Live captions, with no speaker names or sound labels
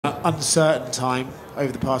Uncertain time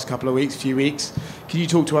over the past couple of weeks, few weeks. Can you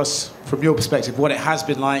talk to us from your perspective what it has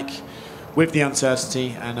been like with the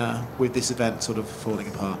uncertainty and with this event sort of falling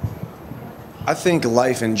apart? I think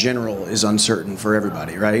life in general is uncertain for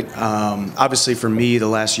everybody, right? Obviously for me, the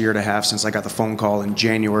last year and a half since I got the phone call in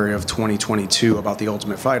January of 2022 about The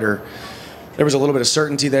Ultimate Fighter, there was a little bit of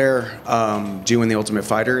certainty there doing The Ultimate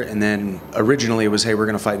Fighter, and then originally it was, hey, we're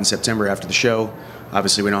going to fight in September after the show.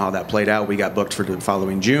 Obviously, we know how that played out. We got booked for the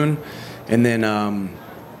following June. And then,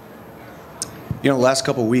 the last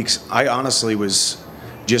couple of weeks, I honestly was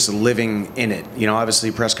just living in it.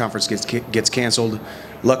 Obviously, press conference gets canceled.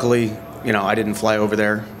 Luckily, I didn't fly over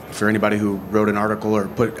there. For anybody who wrote an article or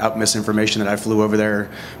put out misinformation that I flew over there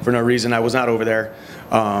for no reason, I was not over there.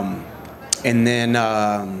 And then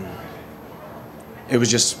it was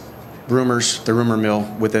just rumors, the rumor mill,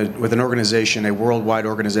 with an organization, a worldwide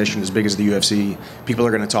organization as big as the UFC. People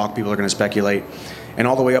are going to talk, people are going to speculate, and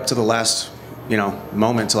all the way up to the last,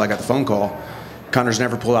 moment till I got the phone call, Conor's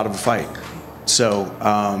never pulled out of a fight. So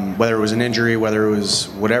whether it was an injury, whether it was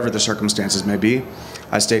whatever the circumstances may be,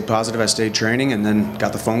 I stayed positive, I stayed training, and then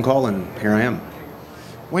got the phone call, and here I am.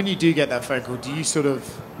 When you do get that phone call, do you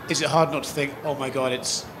is it hard not to think, oh my God,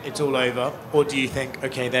 it's all over? Or do you think,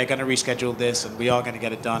 okay, they're going to reschedule this and we are going to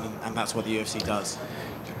get it done, and that's what the UFC does?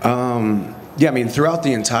 Throughout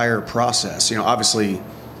the entire process, obviously,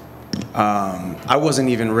 I wasn't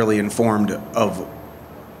even really informed of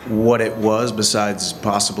what it was besides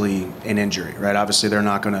possibly an injury, right? Obviously, they're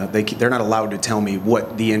not allowed to tell me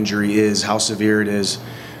what the injury is, how severe it is.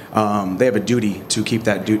 They have a duty to keep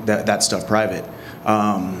that stuff private.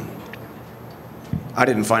 I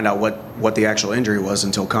didn't find out what the actual injury was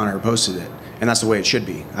until Conor posted it, and that's the way it should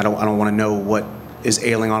be. I don't want to know what is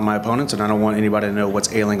ailing on my opponents, and I don't want anybody to know what's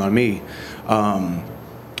ailing on me. But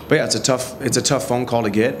yeah, it's a tough phone call to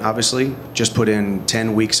get. Obviously, just put in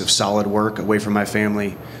 10 weeks of solid work away from my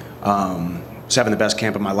family. Just having the best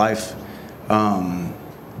camp of my life. But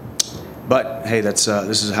hey, this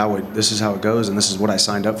is how it goes, and this is what I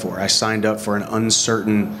signed up for. I signed up for an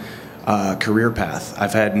uncertain career path.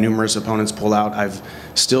 I've had numerous opponents pull out. I've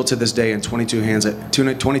still to this day in 22 years of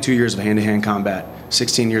hand-to-hand combat,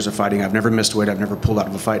 16 years of fighting, I've never missed weight, I've never pulled out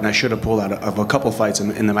of a fight, and I should have pulled out of a couple fights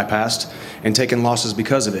in my past and taken losses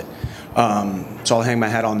because of it. So I'll hang my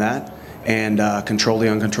hat on that and control the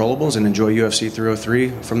uncontrollables and enjoy UFC 303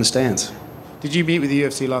 from the stands. Did you meet with the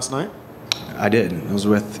UFC last night? I did. It was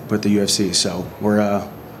with the UFC, so we're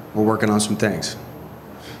working on some things.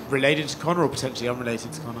 Related to Conor or potentially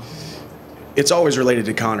unrelated to Conor? It's always related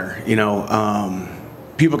to Conor.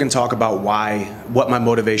 People can talk about what my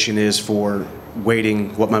motivation is for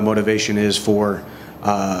waiting, what my motivation is for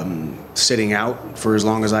sitting out for as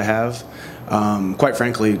long as I have. Quite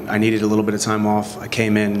frankly, I needed a little bit of time off. I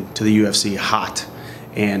came in to the UFC hot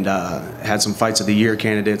and had some fights of the year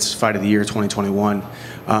candidates, fight of the year 2021.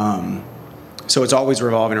 So it's always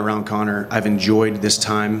revolving around Conor. I've enjoyed this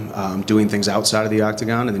time doing things outside of the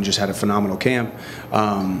octagon, and then just had a phenomenal camp.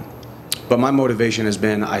 But my motivation has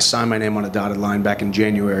been, I signed my name on a dotted line back in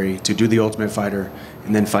January to do The Ultimate Fighter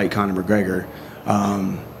and then fight Conor McGregor.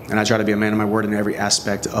 And I try to be a man of my word in every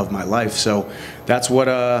aspect of my life. So that's what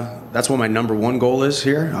my number one goal is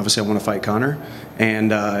here. Obviously, I want to fight Conor.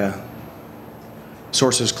 And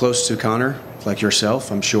sources close to Conor, like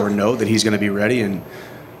yourself, I'm sure know that he's going to be ready in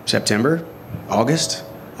September, August,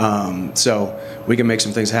 so we can make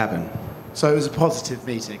some things happen. So it was a positive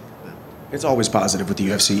meeting? It's always positive with the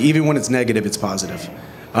UFC. Even when it's negative, it's positive.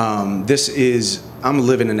 I'm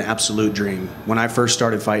living an absolute dream. When I first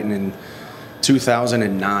started fighting in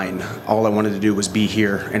 2009, all I wanted to do was be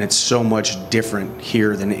here, and it's so much different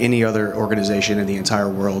here than any other organization in the entire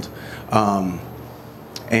world.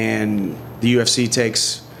 And the UFC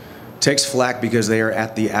takes flack because they are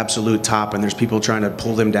at the absolute top, and there's people trying to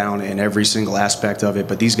pull them down in every single aspect of it.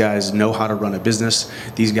 But these guys know how to run a business.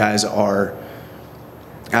 These guys are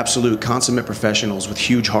absolute consummate professionals with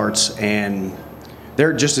huge hearts, and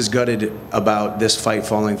they're just as gutted about this fight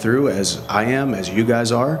falling through as I am, as you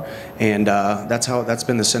guys are. And that's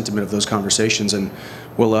been the sentiment of those conversations. And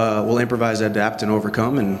we'll improvise, adapt, and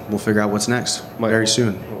overcome, and we'll figure out what's next very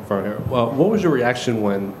soon. Well, what was your reaction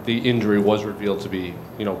when the injury was revealed to be,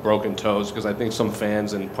 broken toes? Because I think some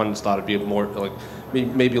fans and pundits thought it'd be more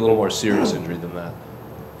maybe a little more serious injury than that.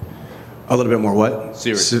 A little bit more what?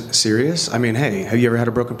 Serious. Serious? I mean, hey, have you ever had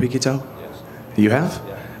a broken pinky toe? Yes. You have?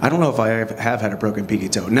 Yeah. I don't know if I have had a broken pinky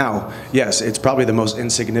toe. Now, yes, it's probably the most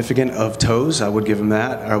insignificant of toes. I would give them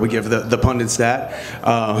that, or I would give the pundits that.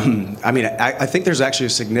 I think there's actually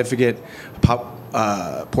a significant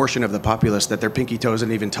portion of the populace that their pinky toes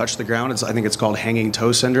didn't even touch the ground. I think it's called hanging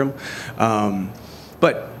toe syndrome.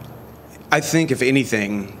 But I think, if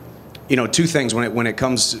anything, you know, two things when it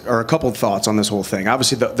comes, or a couple of thoughts on this whole thing.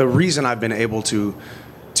 Obviously, the reason I've been able to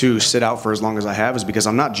sit out for as long as I have is because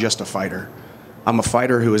I'm not just a fighter. I'm a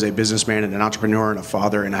fighter who is a businessman and an entrepreneur and a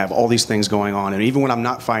father, and I have all these things going on. And even when I'm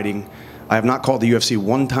not fighting, I have not called the UFC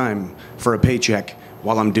one time for a paycheck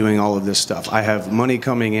while I'm doing all of this stuff. I have money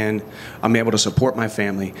coming in. I'm able to support my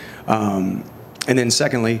family. And then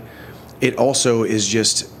secondly, it also is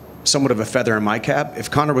just somewhat of a feather in my cap. If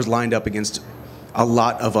Conor was lined up against a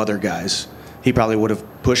lot of other guys, he probably would have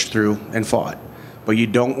pushed through and fought. But you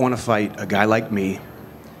don't want to fight a guy like me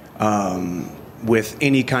with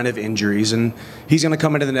any kind of injuries. And he's going to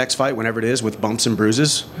come into the next fight, whenever it is, with bumps and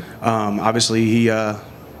bruises. Obviously, he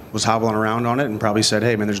was hobbling around on it and probably said,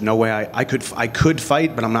 hey, man, there's no way I could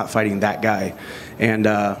fight, but I'm not fighting that guy. And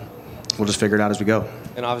we'll just figure it out as we go.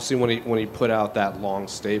 And obviously, when he put out that long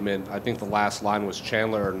statement, I think the last line was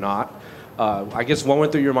Chandler or not. I guess what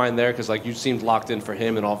went through your mind there, because like you seemed locked in for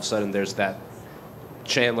him, and all of a sudden there's that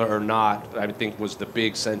Chandler or not, I think was the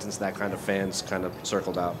big sentence that kind of fans kind of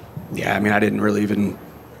circled out. Yeah, I mean, I didn't really even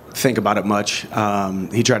think about it much.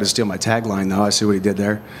 He tried to steal my tagline, though. I see what he did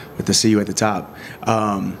there with the "see you at the top."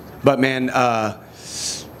 But man,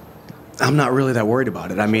 I'm not really that worried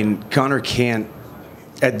about it. I mean, Conor can't,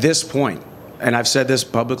 at this point, and I've said this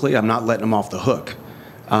publicly, I'm not letting him off the hook.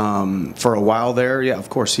 For a while there, yeah, of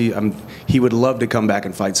course, he would love to come back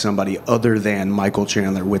and fight somebody other than Michael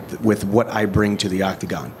Chandler with what I bring to the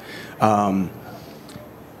octagon.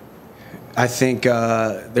 I think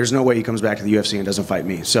there's no way he comes back to the UFC and doesn't fight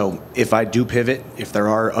me. So if I do pivot, if there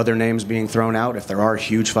are other names being thrown out, if there are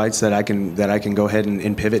huge fights that I can go ahead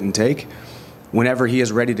and pivot and take, whenever he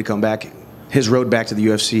is ready to come back, his road back to the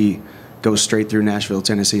UFC goes straight through Nashville,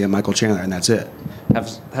 Tennessee, and Michael Chandler, and that's it.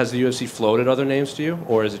 Has the UFC floated other names to you,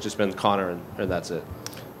 or has it just been Conor and that's it?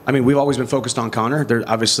 I mean, we've always been focused on Conor.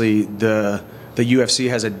 Obviously, the UFC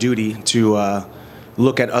has a duty to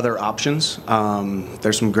look at other options.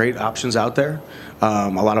 There's some great options out there,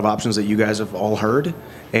 a lot of options that you guys have all heard,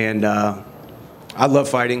 and I love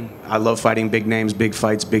fighting. I love fighting big names, big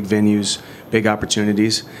fights, big venues, big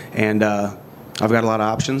opportunities, and I've got a lot of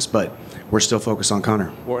options, but we're still focused on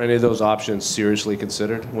Conor. Were any of those options seriously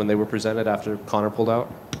considered when they were presented after Conor pulled out?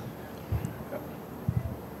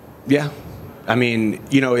 Yeah, I mean,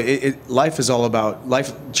 you know, life is all about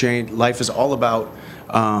Life is all about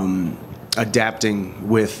adapting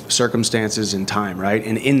with circumstances and time, right?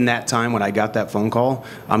 And in that time, when I got that phone call,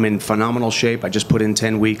 I'm in phenomenal shape. I just put in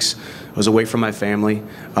 10 weeks. I was away from my family.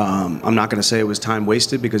 I'm not going to say it was time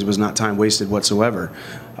wasted, because it was not time wasted whatsoever.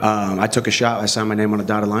 I took a shot. I signed my name on a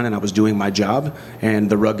dotted line, and I was doing my job. And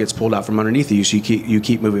the rug gets pulled out from underneath you, so you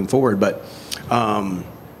keep moving forward. But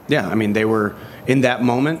yeah, I mean, they were in that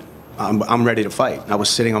moment. I'm ready to fight. I was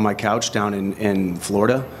sitting on my couch down in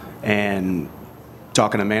Florida, and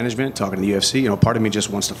talking to management, talking to the UFC. You know, part of me just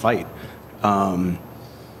wants to fight.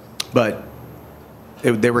 But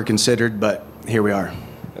they were considered, but here we are.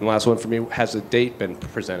 And last one for me, has a date been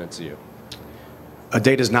presented to you? A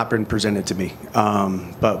date has not been presented to me,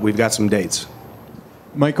 but we've got some dates.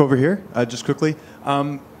 Mike, over here, just quickly.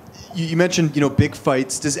 You mentioned, you know, big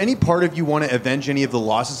fights. Does any part of you want to avenge any of the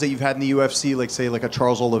losses that you've had in the UFC, like say like a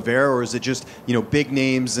Charles Oliveira, or is it just, you know, big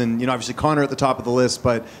names and, you know, obviously Conor at the top of the list,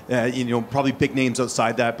 but you know, probably big names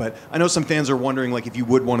outside that. But I know some fans are wondering like if you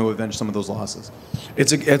would want to avenge some of those losses.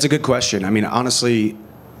 It's a good question. I mean, honestly,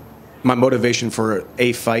 my motivation for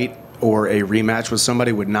a fight or a rematch with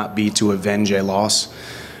somebody would not be to avenge a loss.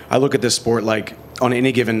 I look at this sport like, on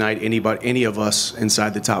any given night, any of us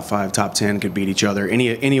inside the top 5, top 10 could beat each other.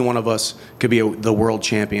 Any one of us could be the world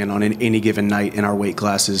champion on any given night in our weight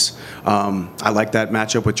classes. I like that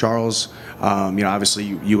matchup with Charles. You know, obviously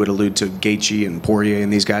you would allude to Gaethje and Poirier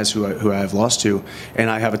and these guys who I've lost to,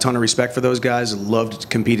 and I have a ton of respect for those guys. Loved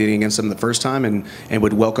competing against them the first time, and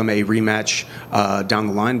would welcome a rematch down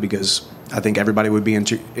the line, because I think everybody would be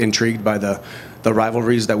intrigued by the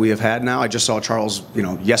rivalries that we have had now. I just saw Charles, you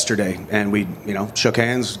know, yesterday, and we, you know, shook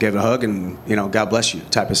hands, gave a hug, and, you know, God bless you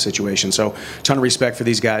type of situation. So, ton of respect for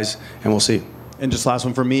these guys, and we'll see. And just last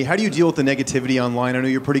one for me. How do you deal with the negativity online? I know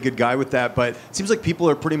you're a pretty good guy with that, but it seems like people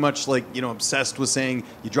are pretty much like, you know, obsessed with saying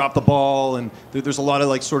you dropped the ball, and there's a lot of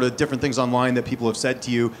like sort of different things online that people have said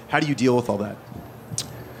to you. How do you deal with all that?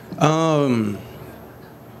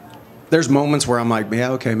 There's moments where I'm like,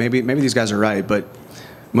 yeah, okay, maybe these guys are right, but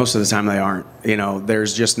most of the time they aren't. You know,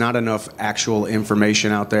 there's just not enough actual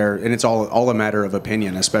information out there, and it's all a matter of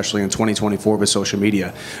opinion, especially in 2024 with social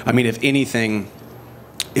media. I mean, if anything,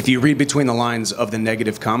 if you read between the lines of the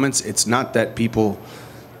negative comments, it's not that people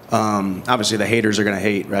Obviously, the haters are going to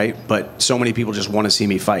hate, right? But so many people just want to see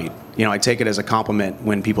me fight. You know, I take it as a compliment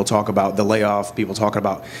when people talk about the layoff, people talk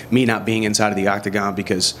about me not being inside of the octagon,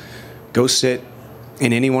 because go sit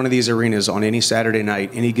in any one of these arenas on any Saturday night,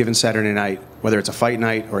 any given Saturday night, whether it's a fight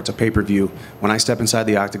night or it's a pay-per-view, when I step inside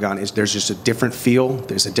the octagon, there's just a different feel,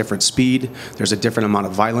 there's a different speed, there's a different amount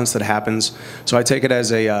of violence that happens. So I take it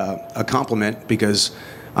as a compliment, because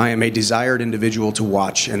I am a desired individual to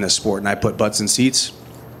watch in this sport, and I put butts in seats.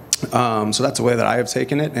 So that's the way that I have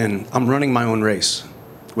taken it, and I'm running my own race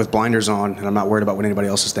with blinders on, and I'm not worried about what anybody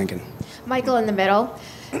else is thinking. Michael, in the middle,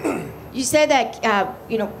 you said that,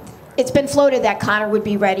 it's been floated that Conor would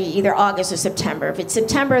be ready either August or September. If it's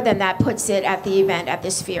September, then that puts it at the event at the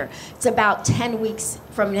Sphere. It's about 10 weeks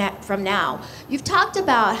from now. You've talked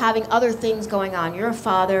about having other things going on. You're a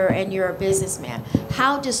father and you're a businessman.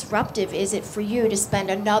 How disruptive is it for you to spend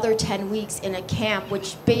another 10 weeks in a camp,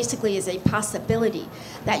 which basically is a possibility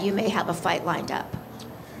that you may have a fight lined up?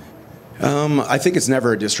 I think it's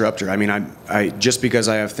never a disruptor. I mean, I just because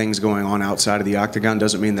I have things going on outside of the octagon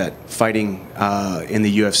doesn't mean that fighting in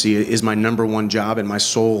the UFC is my number one job and my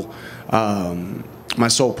sole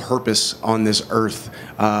purpose on this earth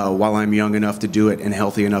while I'm young enough to do it and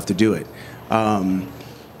healthy enough to do it.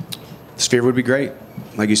 Sphere would be great.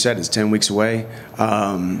 Like you said, it's 10 weeks away.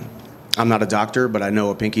 I'm not a doctor, but I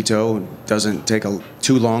know a pinky toe doesn't take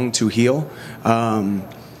too long to heal.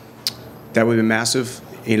 That would be massive.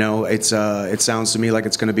 You know, it sounds to me like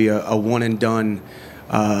it's going to be a one and done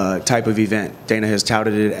type of event. Dana has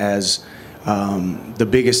touted it as the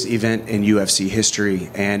biggest event in UFC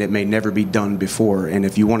history, and it may never be done before. And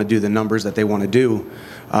if you want to do the numbers that they want to do,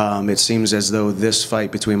 it seems as though this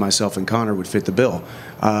fight between myself and Conor would fit the bill.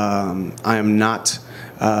 I am not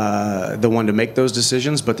the one to make those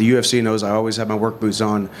decisions, but the UFC knows I always have my work boots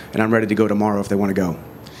on, and I'm ready to go tomorrow if they want to go.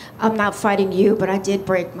 I'm not fighting you, but I did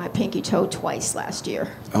break my pinky toe twice last year.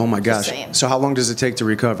 Oh my gosh. So how long does it take to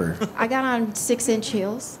recover? I got on 6-inch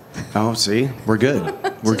heels. Oh, see? We're good.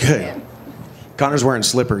 We're good. Saying. Conor's wearing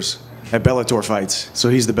slippers at Bellator fights, so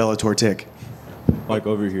he's the Bellator tick. Mike,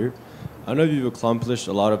 over here. I know you've accomplished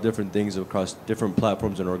a lot of different things across different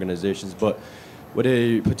platforms and organizations, but would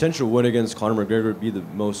a potential win against Conor McGregor be the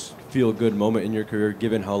most feel-good moment in your career,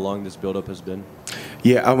 given how long this build-up has been?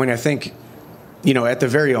 Yeah, I mean, I think, you know, at the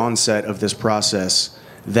very onset of this process,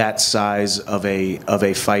 that size of a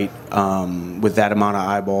fight with that amount of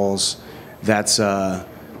eyeballs, that's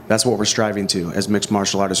what we're striving to as mixed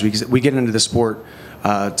martial artists. We get into the sport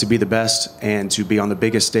to be the best and to be on the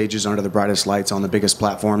biggest stages, under the brightest lights, on the biggest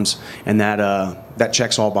platforms, and that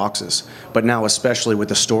checks all boxes. But now, especially with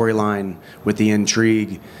the storyline, with the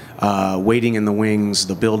intrigue, waiting in the wings,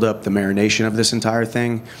 the build-up, the marination of this entire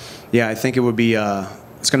thing, yeah, I think it would be.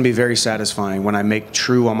 It's going to be very satisfying when I make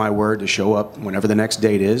true on my word to show up whenever the next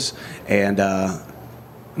date is and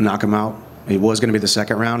knock him out. It was going to be the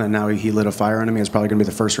second round, and now he lit a fire under me. It's probably going to be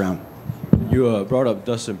the first round. You brought up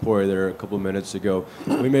Dustin Poirier there a couple minutes ago.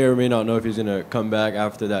 We may or may not know if he's going to come back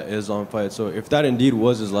after that Islam fight. So if that indeed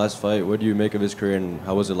was his last fight, what do you make of his career, and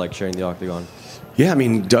how was it like sharing the octagon? Yeah, I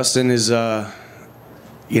mean, Dustin is...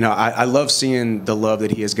 You know, I love seeing the love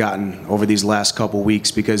that he has gotten over these last couple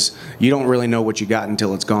weeks, because you don't really know what you got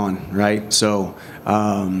until it's gone, right? So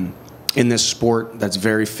in this sport that's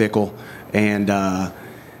very fickle, and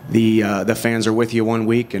the fans are with you one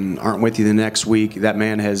week and aren't with you the next week. That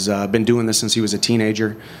man has been doing this since he was a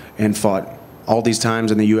teenager and fought all these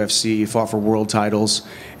times in the UFC, fought for world titles,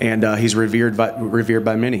 and he's revered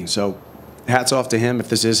by many. So hats off to him if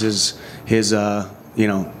this is his you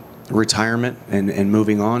know, retirement and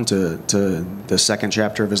moving on to the second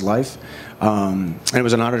chapter of his life. And it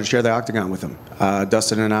was an honor to share the octagon with him.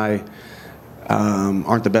 Dustin and I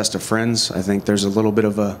aren't the best of friends. I think there's a little bit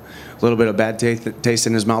of bad taste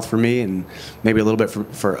in his mouth for me, and maybe a little bit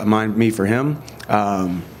for me for him.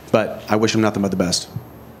 But I wish him nothing but the best.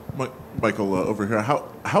 Michael, over here,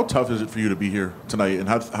 how tough is it for you to be here tonight, and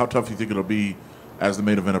how tough do you think it'll be as the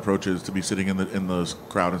main event approaches to be sitting in the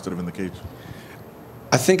crowd instead of in the cage?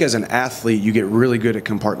 I think as an athlete, you get really good at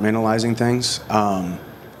compartmentalizing things. I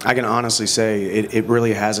can honestly say it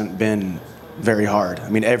really hasn't been very hard. I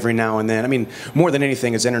mean, every now and then. I mean, more than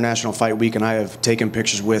anything, it's International Fight Week, and I have taken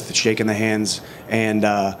pictures with, shaken the hands, and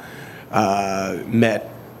met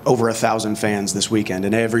over 1,000 fans this weekend,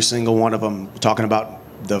 and every single one of them talking about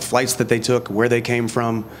the flights that they took, where they came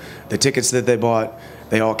from, the tickets that they bought.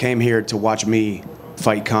 They all came here to watch me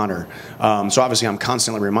fight Conor. So obviously I'm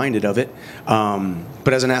constantly reminded of it.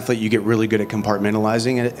 But as an athlete, you get really good at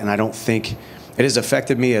compartmentalizing it, and I don't think it has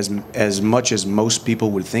affected me as much as most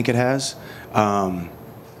people would think it has.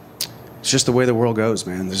 It's just the way the world goes,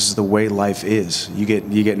 man. This is the way life is. You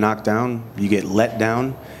get knocked down, you get let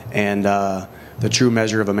down, and the true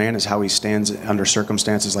measure of a man is how he stands under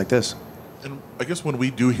circumstances like this. And I guess when we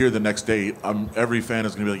do hear the next date, every fan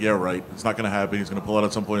is going to be like, yeah, right, it's not going to happen. He's going to pull out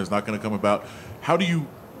at some point. It's not going to come about. How do you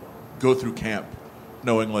go through camp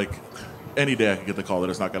knowing, like, any day I could get the call that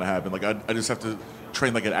it's not going to happen? Like, I just have to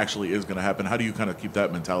train like it actually is going to happen. How do you kind of keep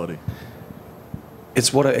that mentality?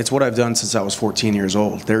 It's what I've done since I was 14 years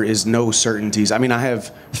old. There is no certainties. I mean, I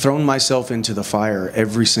have thrown myself into the fire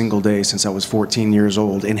every single day since I was 14 years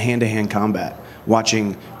old in hand-to-hand combat,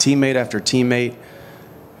 watching teammate after teammate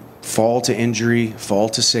fall to injury, fall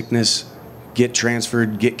to sickness, get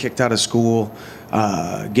transferred, get kicked out of school,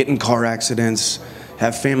 get in car accidents,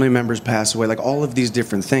 have family members pass away, like all of these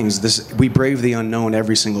different things. We brave the unknown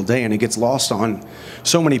every single day, and it gets lost on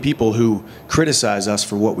so many people who criticize us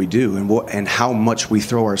for what we do and how much we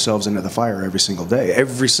throw ourselves into the fire every single day.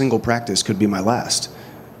 Every single practice could be my last,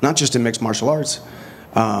 not just in mixed martial arts,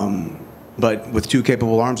 but with 2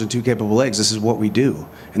 capable arms and 2 capable legs. This is what we do,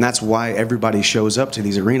 and that's why everybody shows up to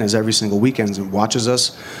these arenas every single weekend and watches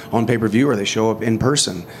us on pay-per-view, or they show up in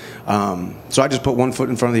person. So I just put one foot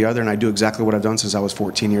in front of the other, and I do exactly what I've done since I was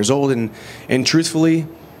 14 years old. And truthfully,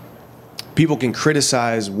 people can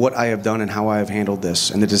criticize what I have done and how I have handled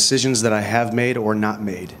this and the decisions that I have made or not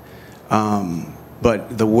made.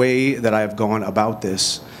 But the way that I have gone about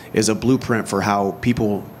this is a blueprint for how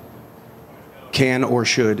people can or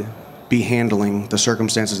should be handling the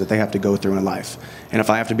circumstances that they have to go through in life. And if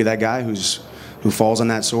I have to be that guy who falls on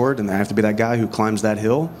that sword, and I have to be that guy who climbs that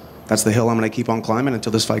hill, that's the hill I'm going to keep on climbing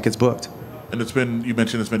until this fight gets booked. And you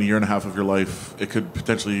mentioned it's been a year and a half of your life. It could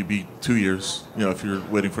potentially be 2 years, if you're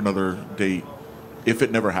waiting for another date. If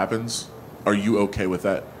it never happens, are you okay with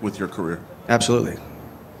that, with your career? Absolutely.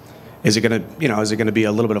 Is it going to be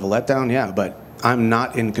a little bit of a letdown? Yeah, but I'm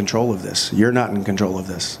not in control of this. You're not in control of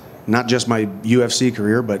this. Not just my UFC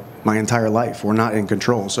career, but my entire life. We're not in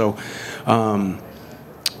control. So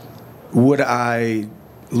would I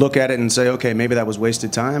look at it and say, okay, maybe that was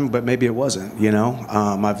wasted time, but maybe it wasn't,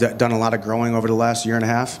 I've done a lot of growing over the last year and a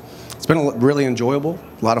half. It's been really enjoyable,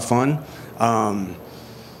 a lot of fun.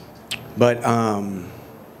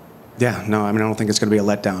 Yeah, no, I don't think it's going to be a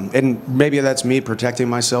letdown. And maybe that's me protecting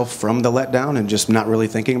myself from the letdown and just not really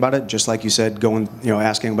thinking about it. Just like you said,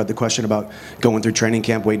 asking about the question about going through training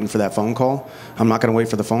camp, waiting for that phone call. I'm not going to wait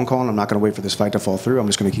for the phone call, and I'm not going to wait for this fight to fall through. I'm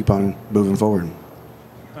just going to keep on moving forward.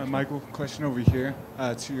 Michael, question over here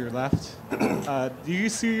to your left. Do you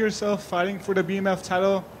see yourself fighting for the BMF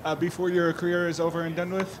title before your career is over and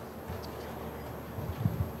done with?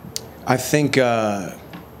 I think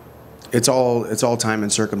it's all time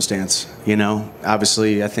and circumstance.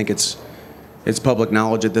 Obviously, I think it's public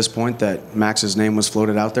knowledge at this point that Max's name was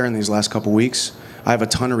floated out there in these last couple weeks. I have a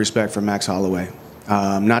ton of respect for Max Holloway.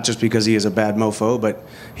 Not just because he is a bad mofo, but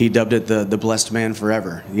he dubbed it the blessed man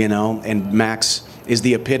forever, and Max is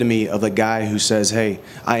the epitome of the guy who says, hey,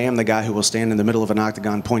 I am the guy who will stand in the middle of an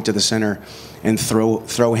octagon, point to the center, and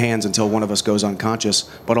throw hands until one of us goes unconscious,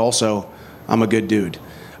 but also I'm a good dude.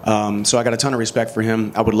 So I got a ton of respect for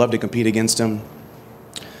him. I would love to compete against him.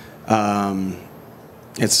 I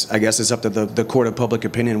guess it's up to the court of public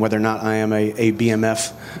opinion whether or not I am a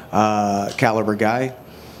BMF caliber guy.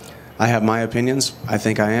 I have my opinions. I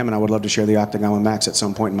think I am, and I would love to share the octagon with Max at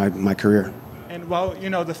some point in my career. And while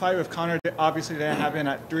the fight with Conor obviously didn't happen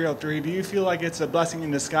at 303, do you feel like it's a blessing in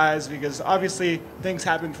disguise? Because obviously things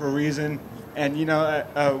happen for a reason. And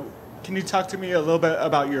can you talk to me a little bit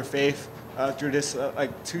about your faith through this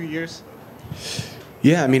 2 years?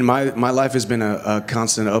 Yeah, my life has been a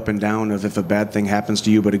constant up and down of if a bad thing happens to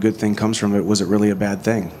you but a good thing comes from it, was it really a bad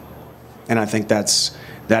thing? And I think that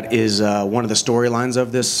is one of the storylines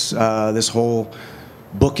of this whole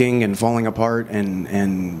booking and falling apart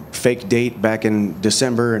and fake date back in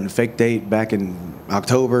December and fake date back in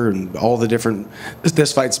October and all the different.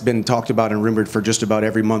 This fight's been talked about and rumored for just about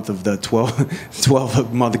every month of the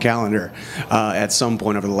 12-month calendar at some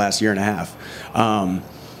point over the last year and a half.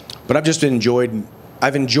 But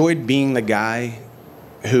I've enjoyed being the guy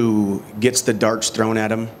who gets the darts thrown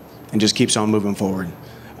at him and just keeps on moving forward.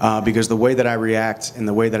 Because the way that I react and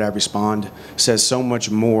the way that I respond says so much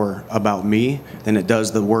more about me than it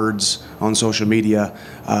does the words on social media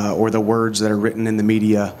or the words that are written in the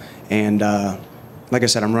media. And like I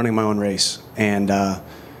said, I'm running my own race. And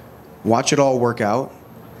watch it all work out,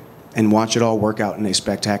 and watch it all work out in a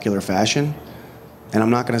spectacular fashion. And I'm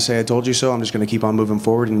not going to say I told you so. I'm just going to keep on moving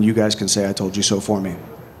forward, and you guys can say I told you so for me.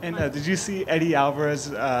 And did you see Eddie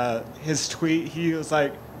Alvarez, his tweet? He was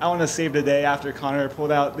like, I want to save the day after Conor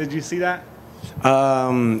pulled out. Did you see that?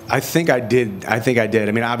 I think I did.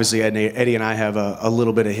 I mean, obviously, Eddie and I have a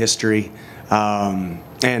little bit of history,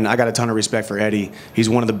 and I got a ton of respect for Eddie. He's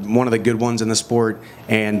one of the good ones in the sport,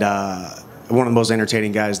 and one of the most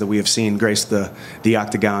entertaining guys that we have seen grace the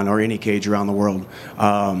octagon or any cage around the world.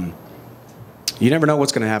 You never know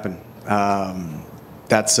what's going to happen.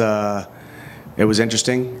 It was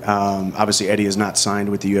interesting. Obviously, Eddie is not signed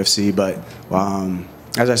with the UFC, but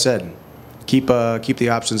as I said, keep the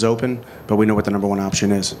options open, but we know what the number one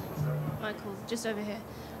option is. Michael, just over here.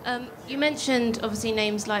 You mentioned obviously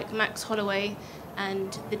names like Max Holloway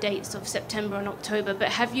and the dates of September and October, but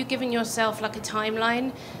have you given yourself like a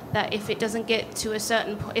timeline that if it doesn't get to a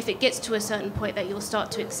certain if it gets to a certain point that you'll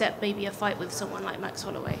start to accept maybe a fight with someone like Max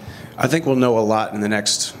Holloway? I think we'll know a lot in the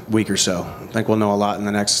next week or so. I think we'll know a lot in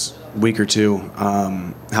the next week or two,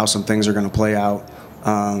 how some things are going to play out.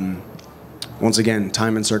 Once again,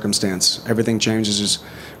 time and circumstance. Everything changes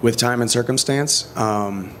with time and circumstance.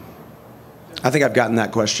 I think I've gotten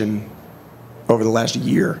that question over the last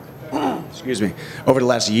year. Excuse me. Over the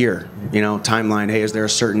last year, timeline. Hey, is there a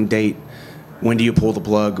certain date? When do you pull the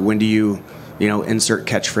plug? When do you, insert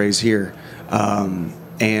catchphrase here?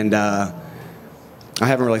 And I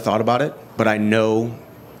haven't really thought about it, but I know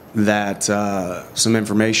that some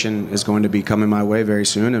information is going to be coming my way very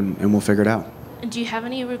soon, and we'll figure it out. And do you have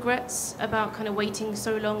any regrets about kind of waiting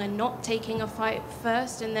so long and not taking a fight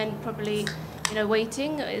first and then probably,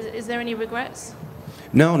 waiting? Is there any regrets?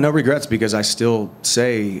 No regrets, because I still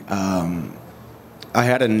say I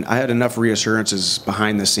had enough reassurances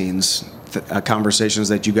behind the scenes, conversations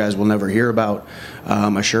that you guys will never hear about,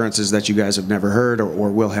 assurances that you guys have never heard or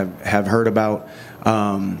will have heard about.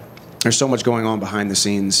 There's so much going on behind the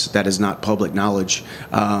scenes that is not public knowledge.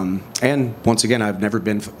 And once again, I've never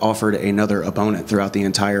been offered another opponent throughout the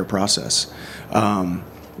entire process.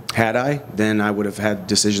 Had I, then I would have had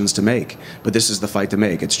decisions to make. But this is the fight to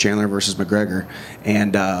make. It's Chandler versus McGregor.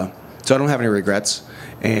 And so I don't have any regrets.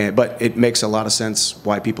 But it makes a lot of sense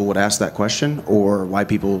why people would ask that question, or why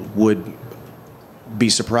people would be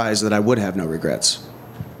surprised that I would have no regrets.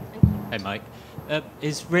 Hey, Mike.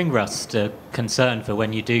 Is ring rust a concern for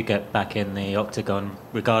when you do get back in the octagon,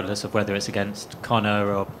 regardless of whether it's against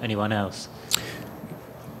Conor or anyone else?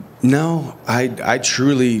 No, I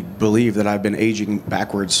truly believe that I've been aging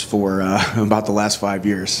backwards for about the last 5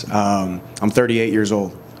 years. I'm 38 years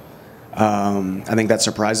old. I think that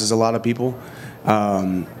surprises a lot of people.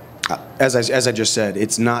 As I just said,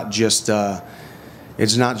 it's not just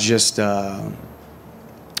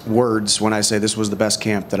words when I say this was the best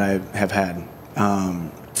camp that I have had.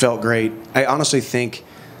 Felt great. I honestly think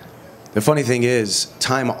the funny thing is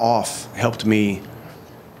time off helped me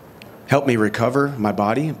recover my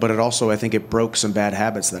body, but it also, I think it broke some bad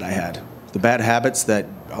habits that I had. The bad habits that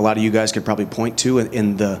a lot of you guys could probably point to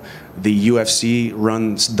in the UFC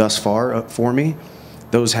runs thus far for me,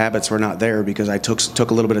 those habits were not there because I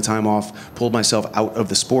took a little bit of time off, pulled myself out of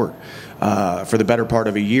the sport for the better part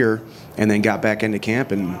of a year, and then got back into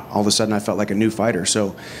camp, and all of a sudden I felt like a new fighter.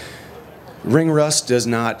 So ring rust is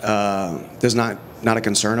not a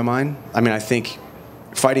concern of mine. I mean, I think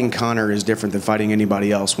fighting Conor is different than fighting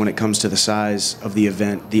anybody else when it comes to the size of the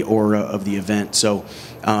event, the aura of the event. So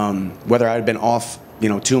whether I had been off,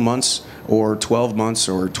 2 months or 12 months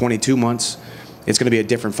or 22 months, it's going to be a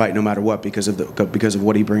different fight no matter what because of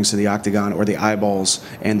what he brings to the octagon, or the eyeballs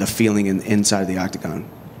and the feeling inside the octagon.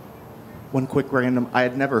 One quick random. I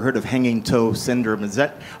had never heard of hanging toe syndrome. Is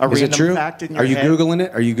that a Is random it true? fact in your Are you head? Googling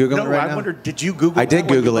it? Are you Googling it right now? No, I wondered, did you Google it? I did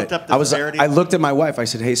Google it. I I looked at my wife. I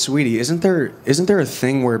said, "Hey, sweetie, isn't there a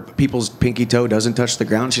thing where people's pinky toe doesn't touch the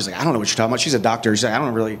ground?" She's like, "I don't know what you're talking about." She's a doctor. She's like, "I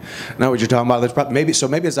don't really know what you're talking about." There's maybe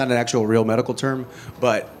it's not an actual real medical term,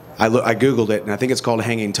 but I Googled it, and I think it's called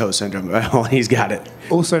hanging toe syndrome. Well, he's got it.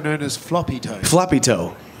 Also known as floppy toe. Floppy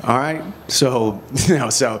toe. All right. So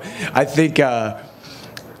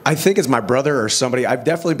I think it's my brother or somebody. I've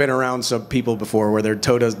definitely been around some people before where their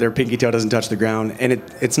pinky toe doesn't touch the ground, and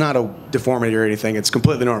it's not a deformity or anything. It's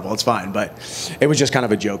completely normal. It's fine. But it was just kind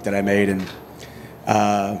of a joke that I made. And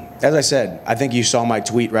as I said, I think you saw my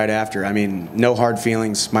tweet right after. I mean, no hard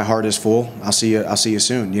feelings. My heart is full. I'll see you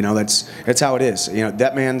soon. That's how it is.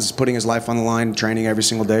 That man's putting his life on the line, training every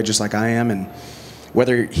single day, just like I am. And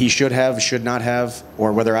whether he should not have,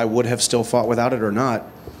 or whether I would have still fought without it or not,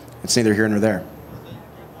 it's neither here nor there.